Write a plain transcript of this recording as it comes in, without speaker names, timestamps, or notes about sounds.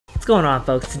What's going on,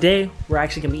 folks? Today we're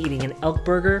actually going to be eating an elk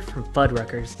burger from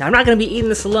Fuddruckers. Now I'm not going to be eating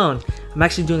this alone. I'm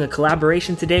actually doing a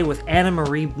collaboration today with ANNA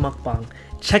MARIE MUKBANG.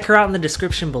 Check her out in the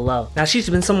description below. Now she's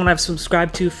been someone I've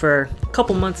subscribed to for a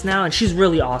couple months now, and she's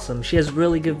really awesome. She has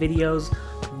really good videos,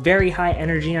 very high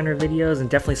energy on her videos, and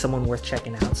definitely someone worth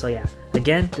checking out. So yeah,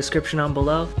 again, description on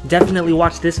below. Definitely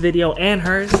watch this video and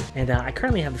hers. And I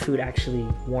currently have the food actually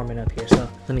warming up here, so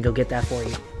let me go get that for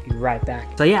you. Be right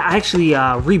back. So yeah, I actually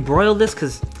rebroiled this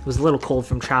because it was a little cold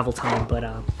from travel time, but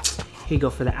here you go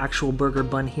for the actual burger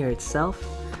bun here itself.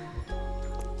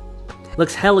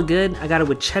 Looks hella good. I got it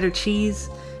with cheddar cheese,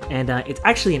 and it's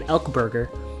actually an elk burger.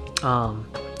 I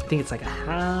think it's like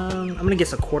I'm gonna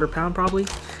guess a quarter pound probably.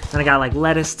 Then I got like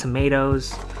lettuce,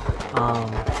 tomatoes,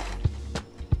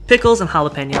 pickles, and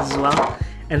jalapenos as well.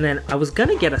 And then I was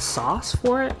gonna get a sauce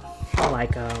for it,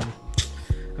 like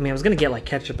I was gonna get like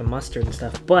ketchup and mustard and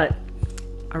stuff, but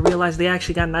I realized they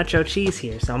actually got nacho cheese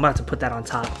here, so I'm about to put that on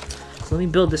top. So let me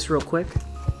build this real quick.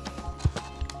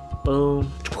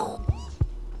 Boom.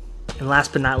 And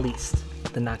last but not least,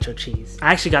 the nacho cheese.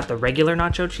 I actually got the regular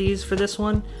nacho cheese for this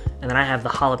one, and then I have the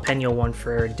jalapeno one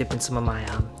for dipping some of my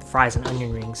fries and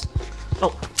onion rings.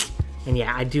 Oh, and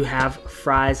yeah, I do have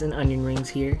fries and onion rings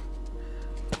here.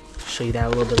 I'll show you that a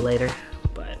little bit later,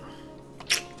 but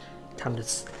time to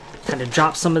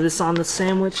drop some of this on the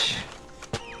sandwich.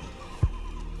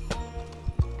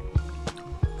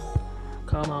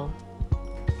 Come on.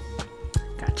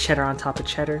 Got cheddar on top of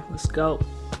cheddar. Let's go.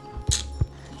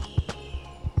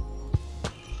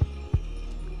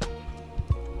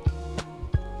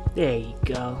 There you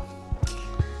go.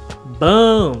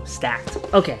 Boom! Stacked.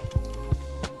 Okay.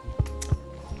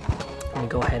 Let me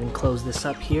go ahead and close this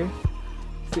up here.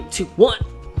 3, 2, 1.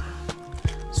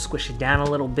 Squish it down a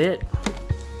little bit.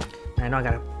 I know I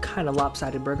got a kind of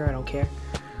lopsided burger, I don't care,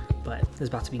 but it's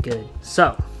about to be good.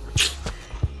 So,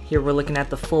 here we're looking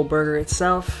at the full burger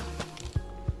itself.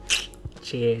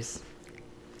 Cheers.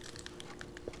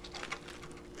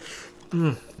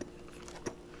 Mmm.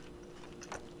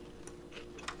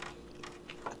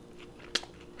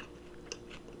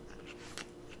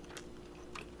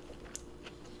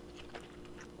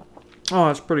 Oh,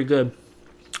 that's pretty good.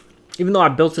 Even though I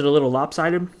built it a little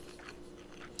lopsided,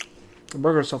 the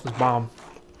burger itself is bomb.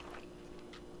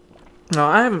 Now,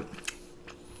 I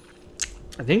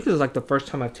think this is like the first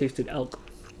time I've tasted elk.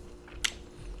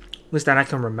 At least that I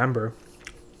can remember.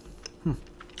 Get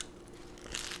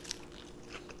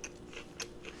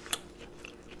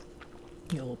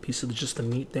a little piece of just the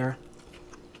meat there.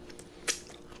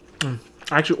 I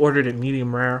actually ordered it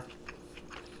medium rare.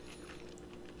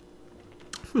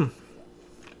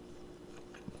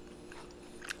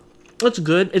 It's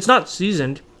good. It's not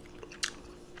seasoned.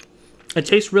 It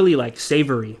tastes really like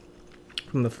savory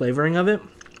from the flavoring of it.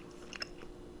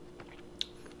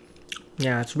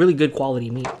 Yeah, it's really good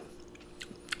quality meat,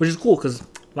 which is cool because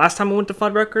last time I went to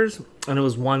Fuddruckers, and it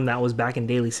was one that was back in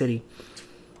Daly City,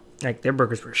 like their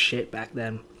burgers were shit back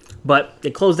then, but they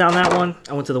closed down that one.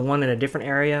 I went to the one in a different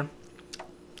area.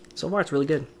 So far it's really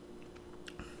good.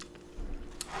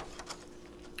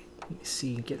 Let me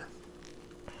see, get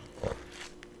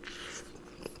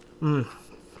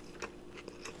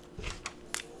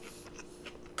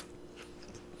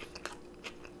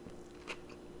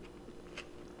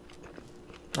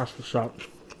That's what's up.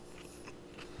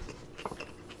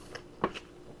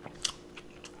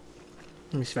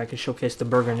 Let me see if I can showcase the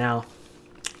burger now.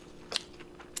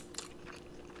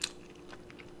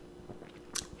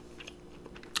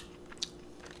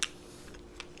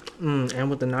 And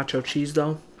with the nacho cheese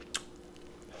though.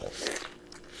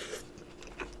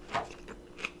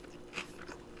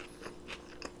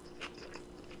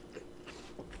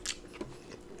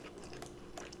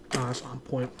 Oh, that's on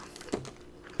point.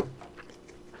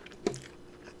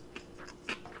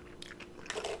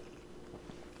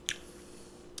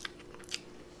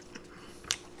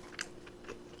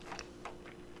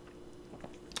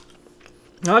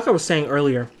 Now, like I was saying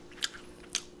earlier,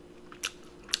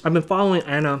 I've been following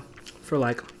Anna for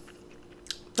like, I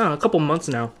don't know, a couple months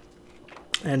now.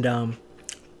 And,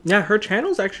 yeah, her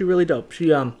channel is actually really dope.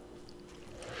 She,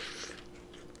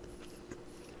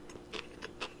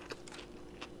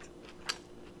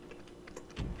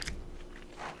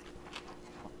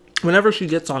 whenever she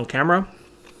gets on camera,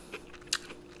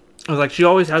 I was like, she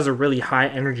always has a really high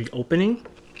energy opening.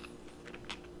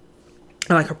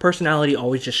 And like her personality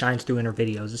always just shines through in her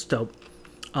videos. It's dope.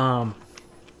 Not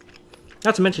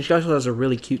to mention, she also has a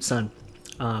really cute son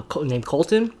named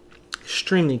Colton.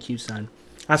 Extremely cute son.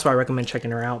 That's why I recommend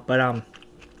checking her out. But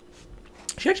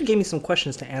she actually gave me some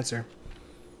questions to answer.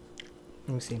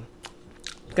 Let me see.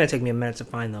 It's gonna take me a minute to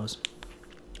find those.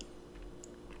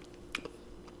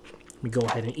 Let me go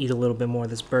ahead and eat a little bit more of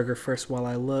this burger first while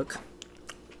I look.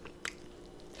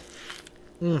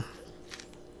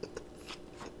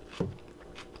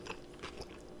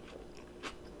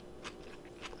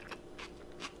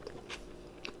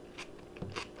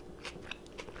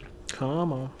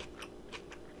 Come on.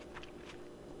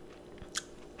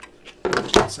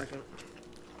 Just a second.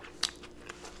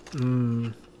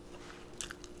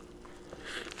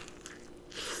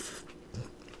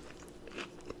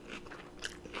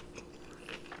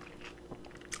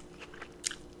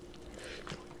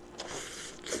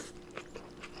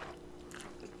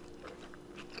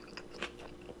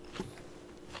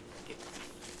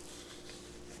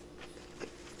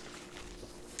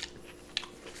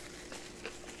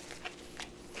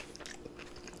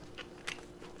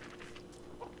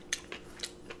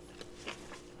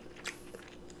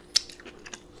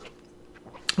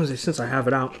 Since I have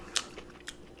it out,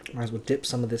 might as well dip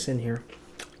some of this in here.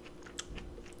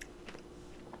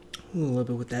 Ooh, a little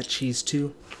bit with that cheese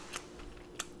too.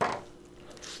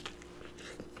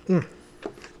 Oh,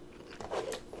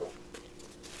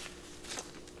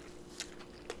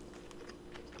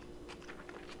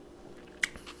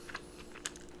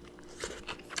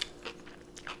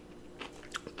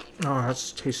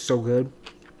 that tastes so good.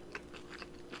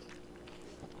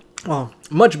 Oh,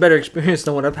 much better experience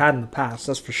than what I've had in the past,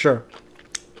 that's for sure.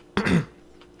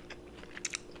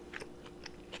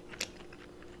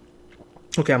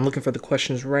 Okay, I'm looking for the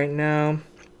questions right now.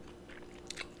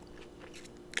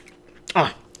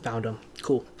 Ah, found them.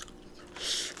 Cool.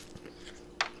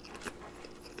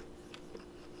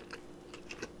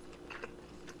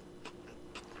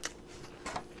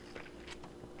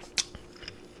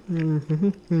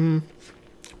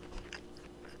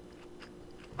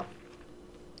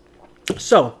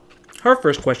 So, her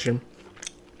first question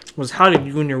was, how did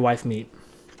you and your wife meet?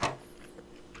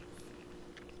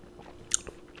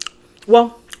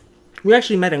 Well, we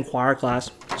actually met in choir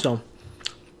class. So,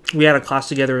 we had a class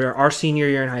together our senior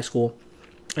year in high school.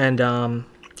 And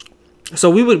so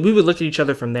we would look at each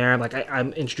other from there. Like, I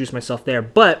introduced myself there.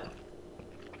 But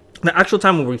the actual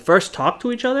time when we first talked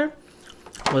to each other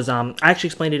was, I actually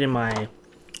explained it in my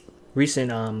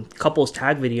recent couples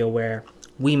tag video where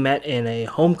we met in a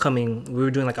homecoming. We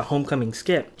were doing like a homecoming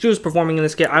skit. She was performing in the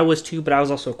skit. I was too, but I was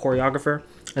also a choreographer.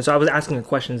 And so I was asking her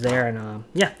questions there. And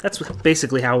yeah, that's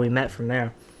basically how we met from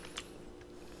there.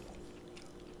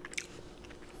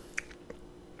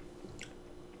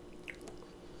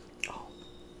 Oh,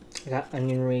 I got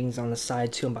onion rings on the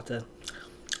side too. I'm about to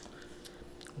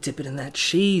dip it in that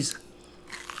cheese.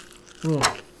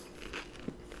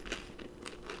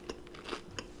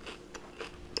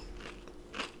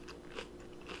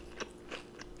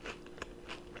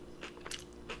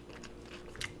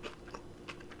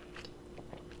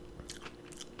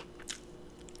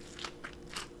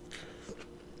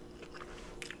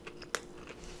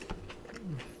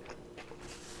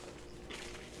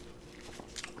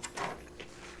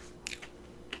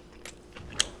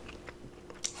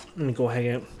 Let me go ahead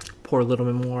and pour a little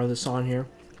bit more of this on here.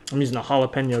 I'm using a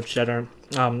jalapeno cheddar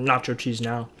nacho cheese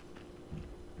now.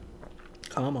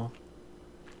 Come on.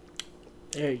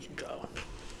 There you go.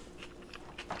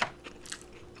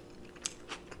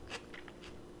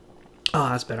 Oh,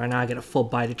 that's better. Now I get a full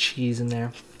bite of cheese in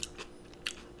there.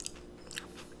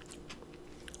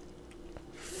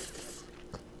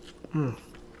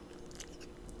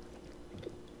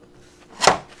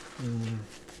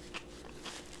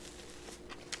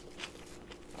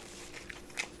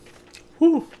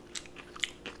 Whew.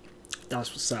 That's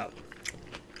what's up.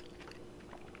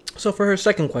 So for her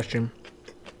second question,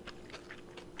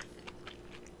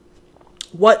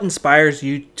 what inspires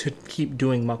you to keep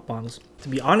doing mukbangs? To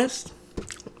be honest,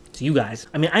 it's you guys.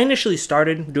 I mean, I initially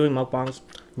started doing mukbangs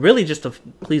really just to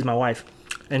please my wife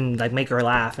and like make her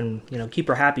laugh and, you know, keep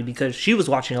her happy because she was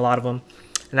watching a lot of them.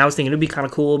 And I was thinking it'd be kind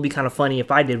of cool, it'd be kind of funny if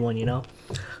I did one, you know?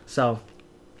 So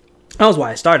that was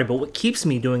why I started. But what keeps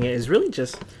me doing it is really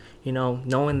just, you know,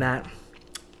 knowing that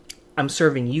I'm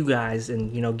serving you guys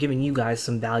and, you know, giving you guys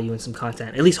some value and some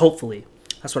content. At least hopefully.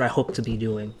 That's what I hope to be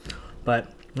doing.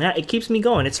 But yeah, it keeps me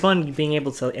going. It's fun being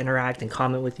able to interact and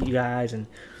comment with you guys and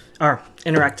or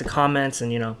interact to comments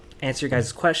and, you know, answer your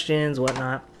guys' questions,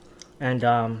 whatnot. And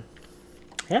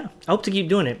yeah, I hope to keep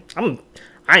doing it.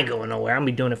 I ain't going nowhere. I'm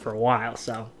gonna be doing it for a while,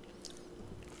 so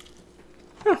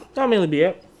yeah, that'll mainly be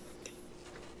it.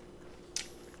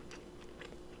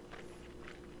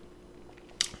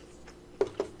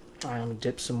 Alright, I'm gonna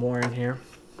dip some more in here.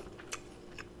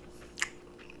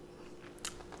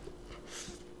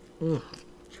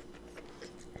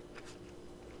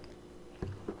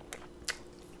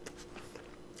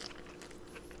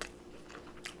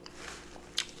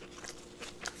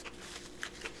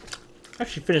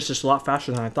 Actually finished this a lot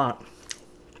faster than I thought.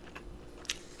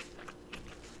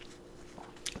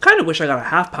 Kind of wish I got a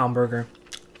half-pound burger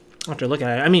after looking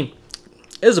at it. I mean,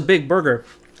 it is a big burger,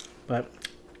 but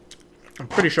I'm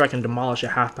pretty sure I can demolish a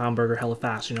half-pound burger hella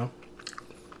fast, you know?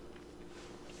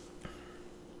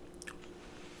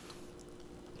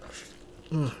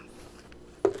 Mm.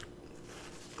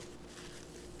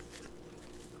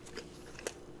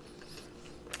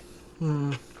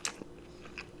 Mm.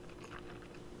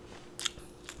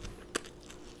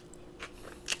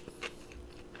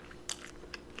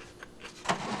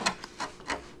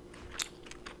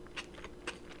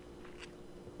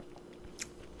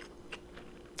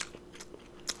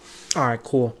 Alright,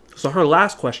 cool. So her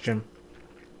last question.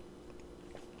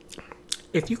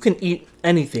 If you can eat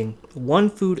anything, one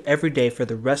food every day for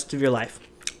the rest of your life,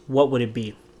 what would it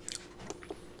be?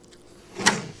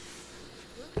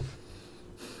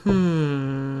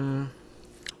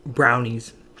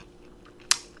 Brownies.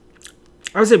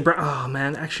 I would say oh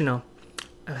man, actually no.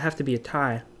 It would have to be a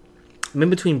tie. I'm in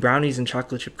between brownies and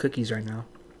chocolate chip cookies right now.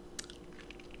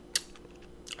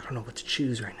 I don't know what to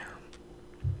choose right now.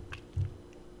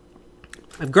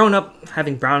 I've grown up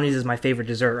having brownies as my favorite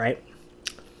dessert, right?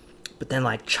 But then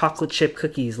like chocolate chip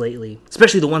cookies lately,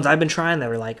 especially the ones I've been trying that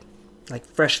were like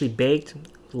freshly baked,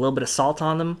 a little bit of salt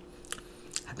on them,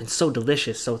 have been so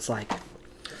delicious. So it's like, I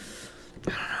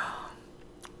don't know.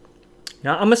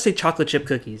 Now I'm gonna say chocolate chip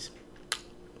cookies.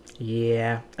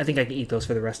 Yeah, I think I can eat those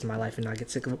for the rest of my life and not get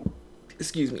sick of them.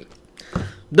 Excuse me.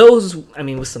 Those, I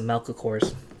mean, with some milk, of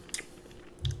course.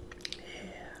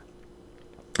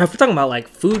 Yeah. If we're talking about like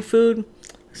food,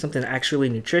 something actually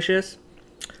nutritious,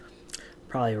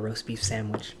 probably a roast beef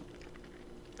sandwich.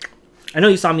 I know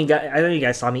you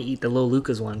guys saw me eat the Lil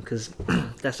Lucas one because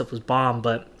that stuff was bomb.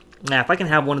 But yeah, if I can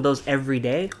have one of those every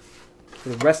day for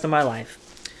the rest of my life,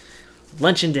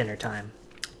 lunch and dinner time,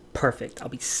 perfect. I'll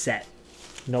be set,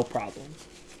 no problem.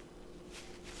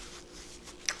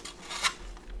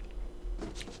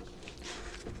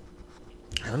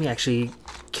 Let me actually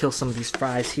kill some of these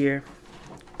fries here.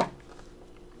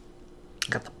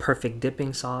 Got the perfect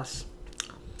dipping sauce.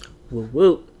 Woo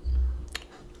woo.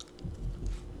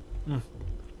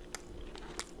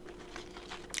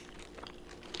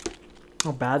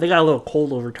 Not bad. They got a little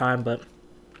cold over time, but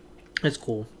it's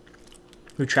cool.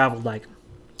 We traveled like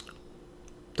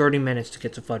 30 minutes to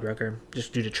get to Fuddrucker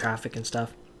just due to traffic and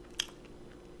stuff.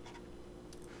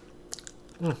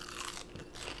 I'm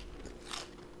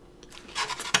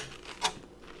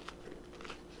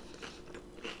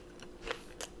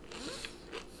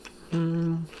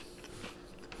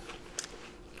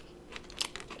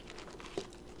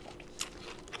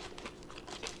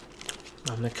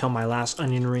gonna kill my last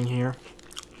onion ring here.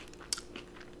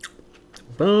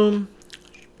 Boom.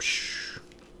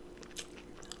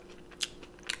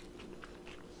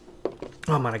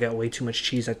 Oh man, I got way too much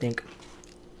cheese, I think.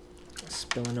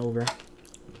 Spilling over.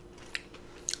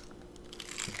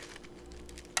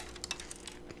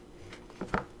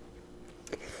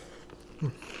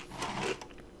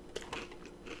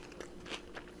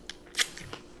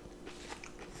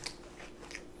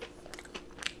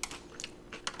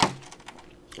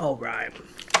 All right.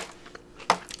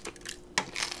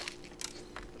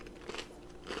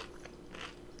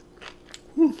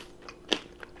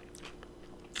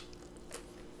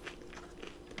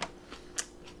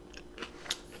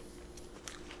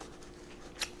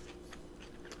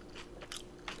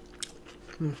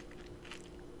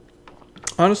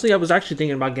 Honestly, I was actually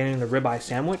thinking about getting the ribeye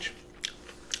sandwich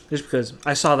just because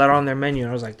I saw that on their menu and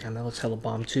I was like, damn, that looks hella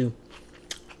bomb too.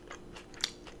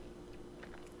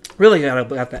 Really got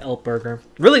the Elk Burger.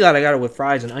 Really glad I got it with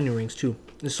fries and onion rings too.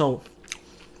 It's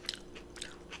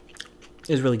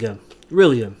really good.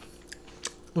 Really good.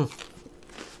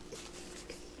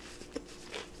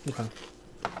 Okay.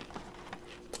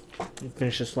 Let me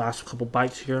finish this last couple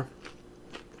bites here.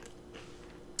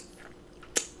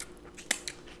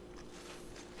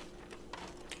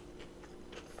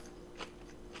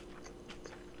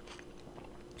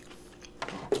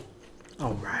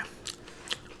 All right.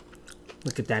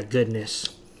 Look at that goodness.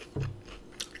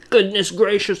 Goodness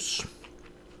gracious.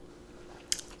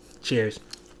 Cheers.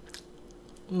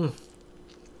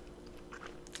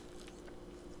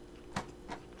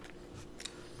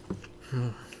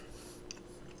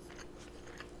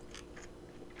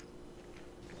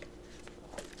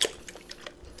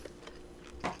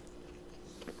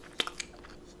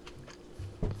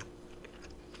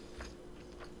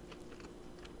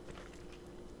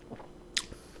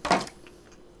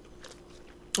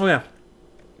 Oh yeah,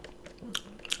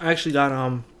 I actually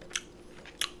got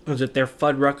was it their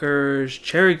Fuddruckers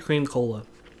cherry cream cola?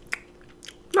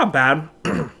 Not bad.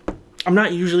 I'm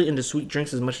not usually into sweet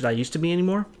drinks as much as I used to be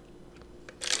anymore.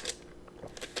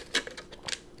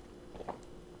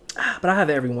 But I have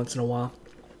it every once in a while.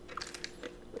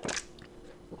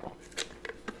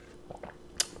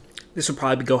 This would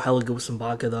probably go hella good with some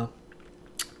vodka though.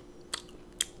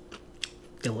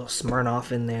 Get a little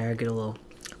Smirnoff in there. Get a little,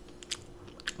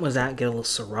 what was that? Get a little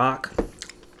Ciroc.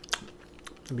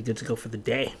 It'd be good to go for the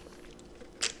day.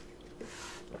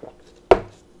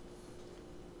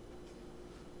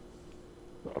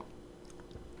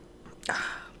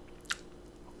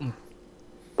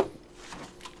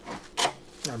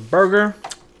 Our burger,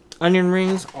 onion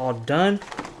rings, all done.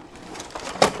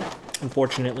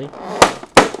 Unfortunately.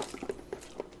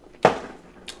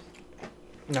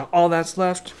 Now all that's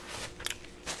left,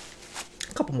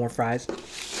 a couple more fries.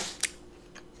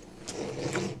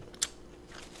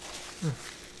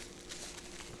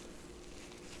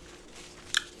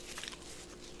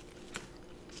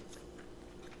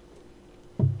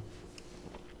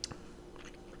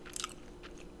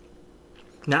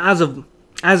 Now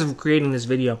as of creating this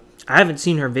video, I haven't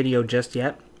seen her video just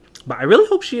yet, but I really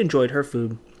hope she enjoyed her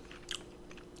food.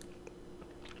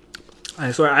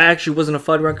 I swear, I actually wasn't a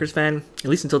Fuddruckers fan, at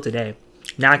least until today.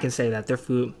 Now I can say that their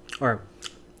food, or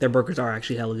their burgers are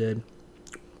actually hella good.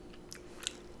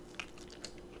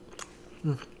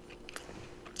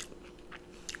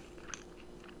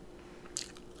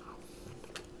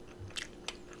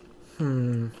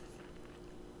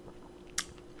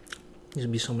 These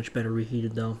would be so much better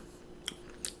reheated though.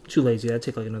 Too lazy, that'd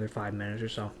take like another 5 minutes or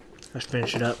so. Let's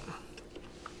finish it up.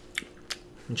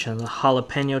 And try the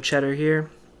jalapeno cheddar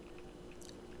here.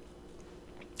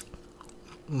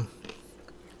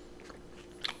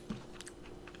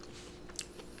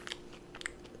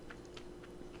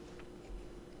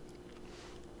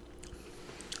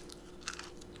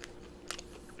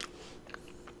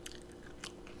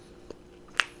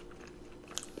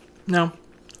 Now,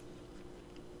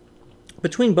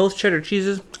 between both cheddar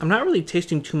cheeses, I'm not really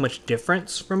tasting too much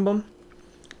difference from them.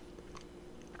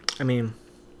 I mean,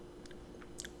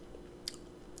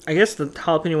 I guess the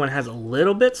jalapeno one has a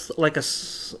little bit, like a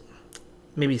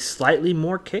maybe slightly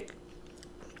more kick.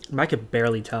 I could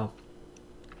barely tell.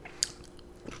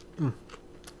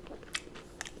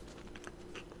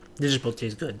 These just both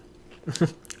taste good.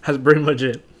 That's pretty much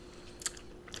it.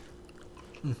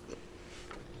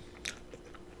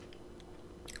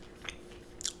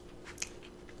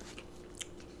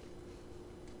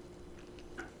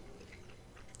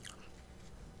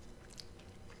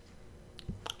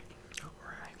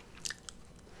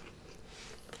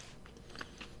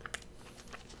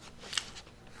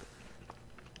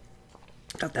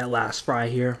 Got that last fry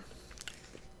here.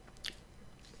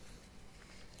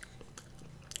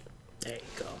 There you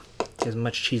go. Get as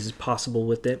much cheese as possible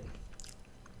with it.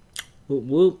 Whoop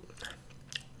whoop.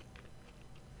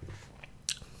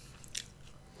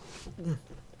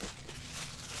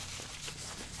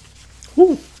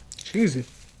 Woo, cheesy.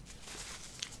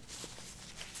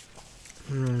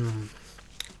 That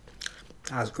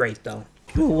was great though.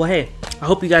 Well, hey, I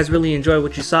hope you guys really enjoyed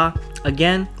what you saw.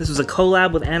 Again, this was a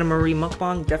collab with ANNA MARIE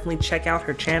MUKBANG. Definitely check out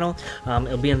her channel.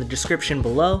 It'll be in the description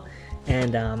below.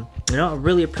 And, you know, I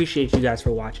really appreciate you guys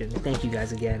for watching. Thank you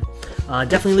guys again.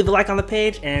 Definitely leave a like on the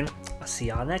page, and I'll see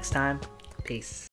y'all next time. Peace.